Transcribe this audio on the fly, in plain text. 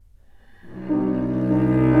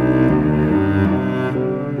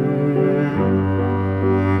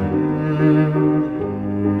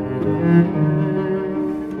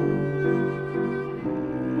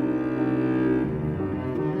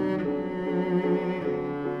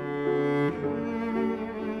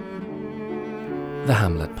The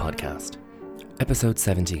Hamlet Podcast, Episode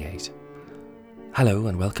 78. Hello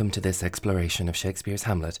and welcome to this exploration of Shakespeare's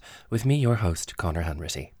Hamlet with me, your host, Conor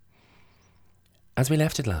Hanratty. As we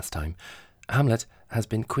left it last time, Hamlet has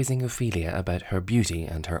been quizzing Ophelia about her beauty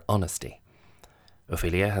and her honesty.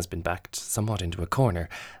 Ophelia has been backed somewhat into a corner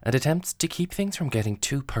and attempts to keep things from getting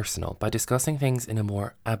too personal by discussing things in a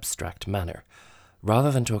more abstract manner.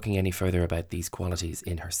 Rather than talking any further about these qualities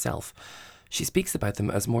in herself, she speaks about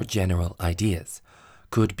them as more general ideas.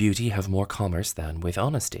 Could beauty have more commerce than with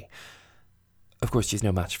honesty? Of course, she's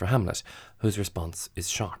no match for Hamlet, whose response is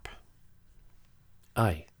sharp.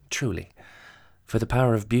 Aye, truly. For the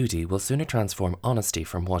power of beauty will sooner transform honesty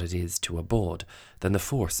from what it is to a bawd than the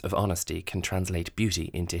force of honesty can translate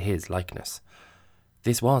beauty into his likeness.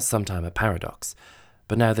 This was sometime a paradox,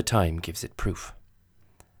 but now the time gives it proof.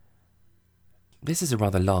 This is a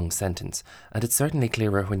rather long sentence, and it's certainly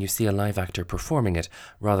clearer when you see a live actor performing it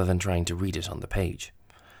rather than trying to read it on the page.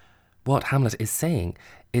 What Hamlet is saying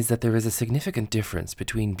is that there is a significant difference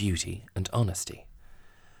between beauty and honesty.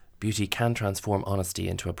 Beauty can transform honesty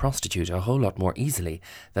into a prostitute a whole lot more easily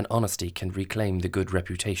than honesty can reclaim the good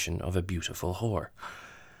reputation of a beautiful whore.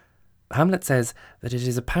 Hamlet says that it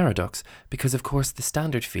is a paradox because, of course, the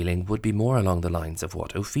standard feeling would be more along the lines of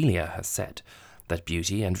what Ophelia has said, that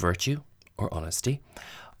beauty and virtue, or honesty,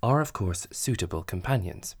 are of course suitable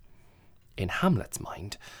companions. In Hamlet's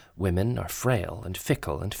mind, women are frail and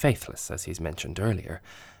fickle and faithless, as he's mentioned earlier,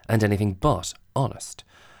 and anything but honest.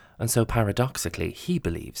 And so paradoxically, he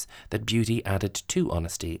believes that beauty added to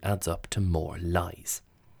honesty adds up to more lies.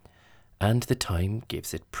 And the time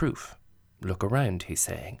gives it proof. Look around, he's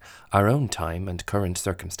saying. Our own time and current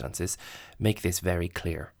circumstances make this very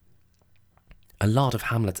clear. A lot of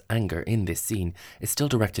Hamlet's anger in this scene is still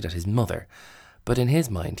directed at his mother, but in his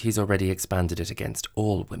mind he's already expanded it against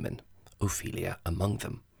all women, Ophelia among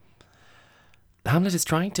them. Hamlet is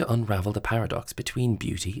trying to unravel the paradox between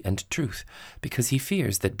beauty and truth, because he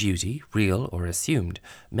fears that beauty, real or assumed,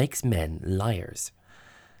 makes men liars.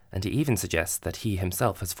 And he even suggests that he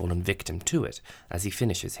himself has fallen victim to it, as he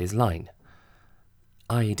finishes his line.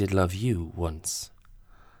 I did love you once.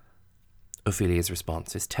 Ophelia's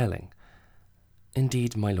response is telling.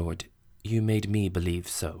 Indeed, my lord, you made me believe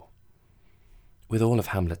so. With all of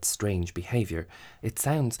Hamlet's strange behaviour, it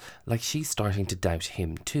sounds like she's starting to doubt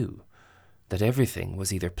him too. That everything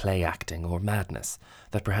was either play acting or madness,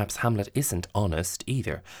 that perhaps Hamlet isn't honest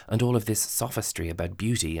either, and all of this sophistry about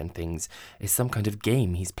beauty and things is some kind of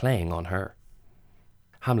game he's playing on her.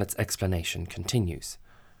 Hamlet's explanation continues.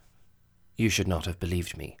 You should not have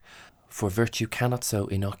believed me, for virtue cannot so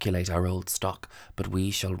inoculate our old stock, but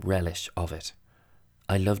we shall relish of it.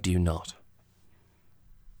 I loved you not.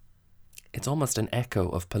 It's almost an echo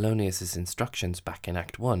of Polonius's instructions back in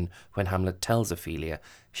Act 1 when Hamlet tells Ophelia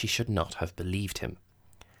she should not have believed him.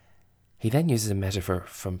 He then uses a metaphor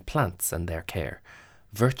from plants and their care.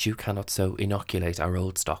 Virtue cannot so inoculate our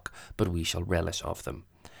old stock, but we shall relish of them.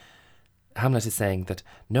 Hamlet is saying that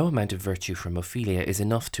no amount of virtue from Ophelia is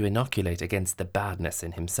enough to inoculate against the badness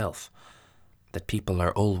in himself, that people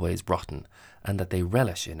are always rotten, and that they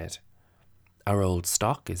relish in it. Our old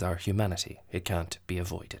stock is our humanity. It can't be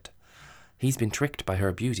avoided. He's been tricked by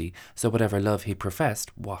her beauty, so whatever love he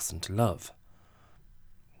professed wasn't love.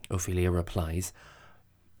 Ophelia replies,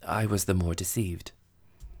 I was the more deceived.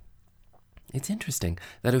 It's interesting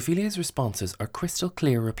that Ophelia's responses are crystal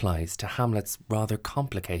clear replies to Hamlet's rather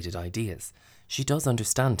complicated ideas. She does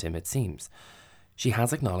understand him, it seems. She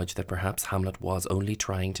has acknowledged that perhaps Hamlet was only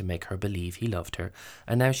trying to make her believe he loved her,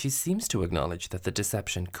 and now she seems to acknowledge that the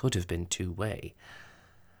deception could have been two-way.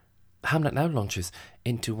 Hamlet now launches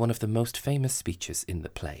into one of the most famous speeches in the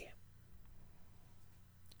play.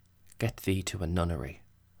 Get thee to a nunnery.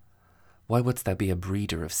 Why wouldst thou be a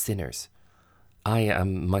breeder of sinners? I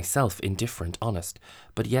am myself indifferent honest,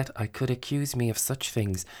 but yet I could accuse me of such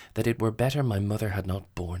things that it were better my mother had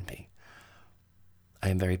not borne me. I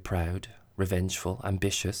am very proud, revengeful,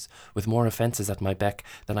 ambitious, with more offences at my beck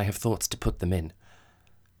than I have thoughts to put them in.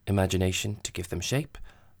 Imagination to give them shape,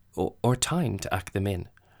 or time to act them in.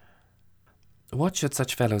 What should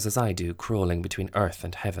such fellows as I do crawling between earth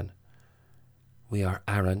and heaven? We are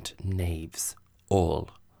arrant knaves, all.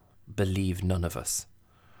 Believe none of us.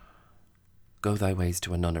 Go thy ways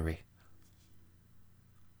to a nunnery.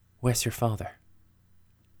 Where's your father?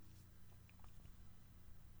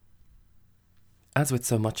 As with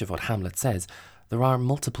so much of what Hamlet says, there are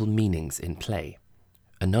multiple meanings in play.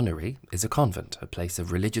 A nunnery is a convent, a place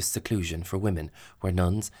of religious seclusion for women, where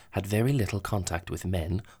nuns had very little contact with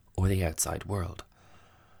men or the outside world.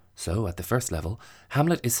 So, at the first level,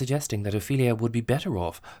 Hamlet is suggesting that Ophelia would be better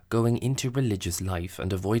off going into religious life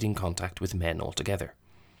and avoiding contact with men altogether.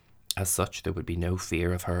 As such, there would be no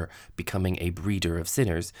fear of her becoming a breeder of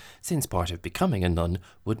sinners, since part of becoming a nun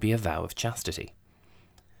would be a vow of chastity.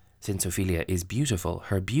 Since Ophelia is beautiful,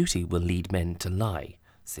 her beauty will lead men to lie,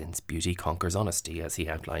 since beauty conquers honesty, as he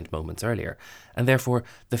outlined moments earlier, and therefore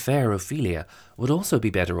the fair Ophelia would also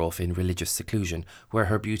be better off in religious seclusion, where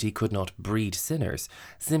her beauty could not breed sinners,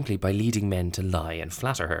 simply by leading men to lie and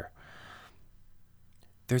flatter her.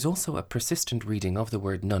 There's also a persistent reading of the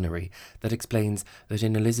word nunnery that explains that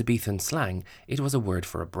in Elizabethan slang it was a word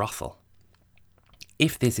for a brothel.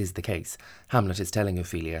 If this is the case, Hamlet is telling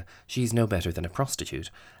Ophelia she's no better than a prostitute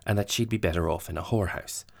and that she'd be better off in a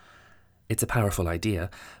whorehouse. It's a powerful idea,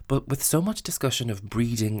 but with so much discussion of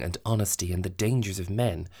breeding and honesty and the dangers of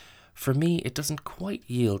men, for me it doesn't quite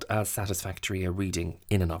yield as satisfactory a reading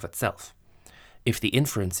in and of itself. If the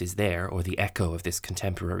inference is there, or the echo of this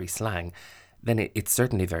contemporary slang, then it's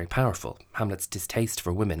certainly very powerful. Hamlet's distaste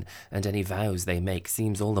for women and any vows they make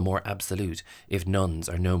seems all the more absolute if nuns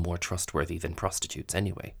are no more trustworthy than prostitutes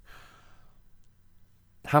anyway.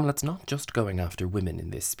 Hamlet's not just going after women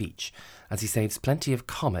in this speech, as he saves plenty of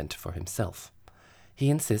comment for himself.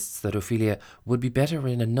 He insists that Ophelia would be better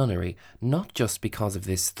in a nunnery not just because of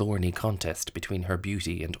this thorny contest between her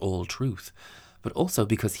beauty and all truth, but also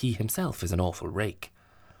because he himself is an awful rake.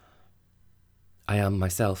 I am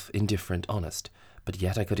myself indifferent honest, but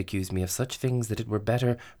yet I could accuse me of such things that it were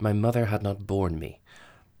better my mother had not borne me.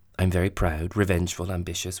 I am very proud, revengeful,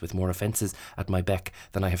 ambitious, with more offences at my beck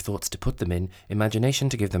than I have thoughts to put them in, imagination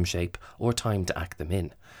to give them shape, or time to act them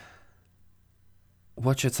in.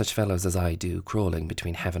 What should such fellows as I do, crawling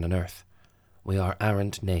between heaven and earth? We are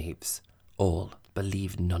arrant knaves, all,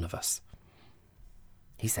 believe none of us.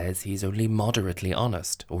 He says he's only moderately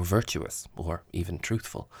honest, or virtuous, or even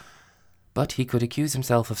truthful. But he could accuse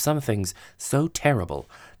himself of some things so terrible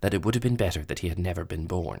that it would have been better that he had never been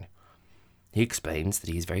born. He explains that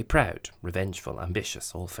he is very proud, revengeful,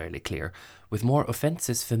 ambitious, all fairly clear, with more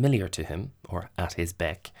offences familiar to him, or at his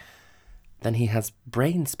beck, than he has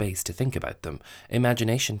brain space to think about them,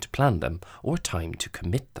 imagination to plan them, or time to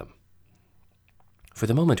commit them. For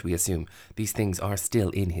the moment we assume these things are still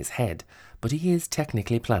in his head, but he is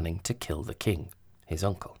technically planning to kill the king, his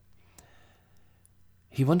uncle.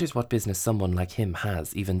 He wonders what business someone like him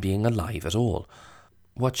has even being alive at all.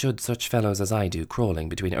 What should such fellows as I do crawling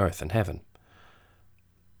between earth and heaven?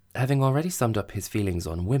 Having already summed up his feelings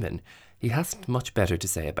on women, he hasn't much better to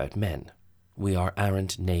say about men. We are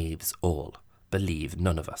arrant knaves all, believe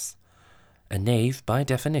none of us. A knave, by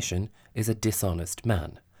definition, is a dishonest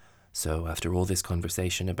man. So, after all this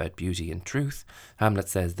conversation about beauty and truth, Hamlet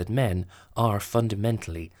says that men are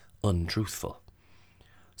fundamentally untruthful.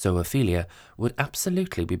 So Ophelia would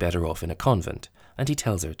absolutely be better off in a convent, and he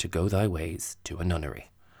tells her to go thy ways to a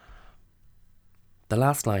nunnery. The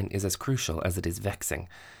last line is as crucial as it is vexing.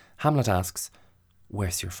 Hamlet asks,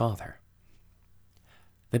 "Where's your father?"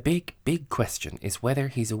 The big question is whether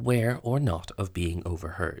he's aware or not of being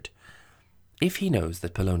overheard. If he knows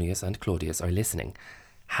that Polonius and Claudius are listening,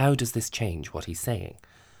 how does this change what he's saying?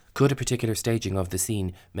 Could a particular staging of the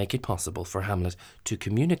scene make it possible for Hamlet to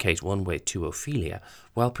communicate one way to Ophelia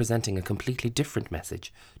while presenting a completely different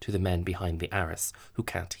message to the men behind the arras who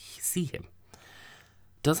can't see him?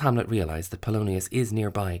 Does Hamlet realise that Polonius is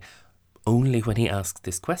nearby only when he asks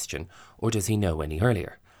this question, or does he know any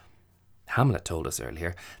earlier? Hamlet told us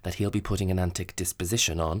earlier that he'll be putting an antic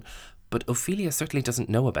disposition on, but Ophelia certainly doesn't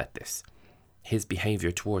know about this. His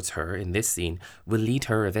behaviour towards her in this scene will lead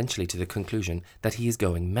her eventually to the conclusion that he is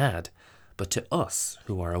going mad. But to us,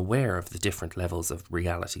 who are aware of the different levels of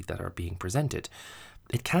reality that are being presented,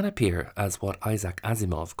 it can appear as what Isaac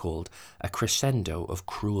Asimov called a crescendo of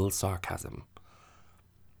cruel sarcasm.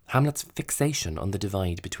 Hamlet's fixation on the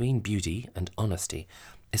divide between beauty and honesty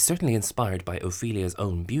is certainly inspired by Ophelia's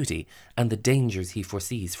own beauty and the dangers he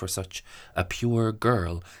foresees for such a pure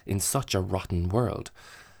girl in such a rotten world.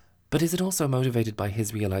 But is it also motivated by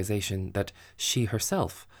his realization that she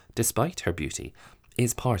herself, despite her beauty,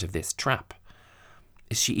 is part of this trap?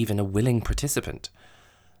 Is she even a willing participant?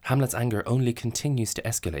 Hamlet's anger only continues to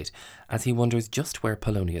escalate as he wonders just where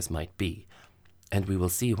Polonius might be, and we will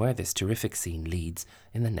see where this terrific scene leads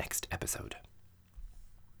in the next episode.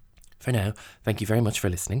 For now, thank you very much for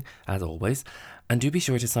listening, as always, and do be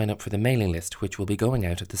sure to sign up for the mailing list, which will be going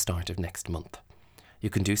out at the start of next month. You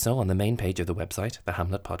can do so on the main page of the website,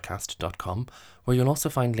 thehamletpodcast.com, where you'll also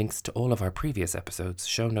find links to all of our previous episodes,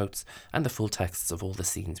 show notes, and the full texts of all the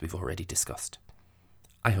scenes we've already discussed.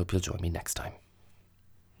 I hope you'll join me next time.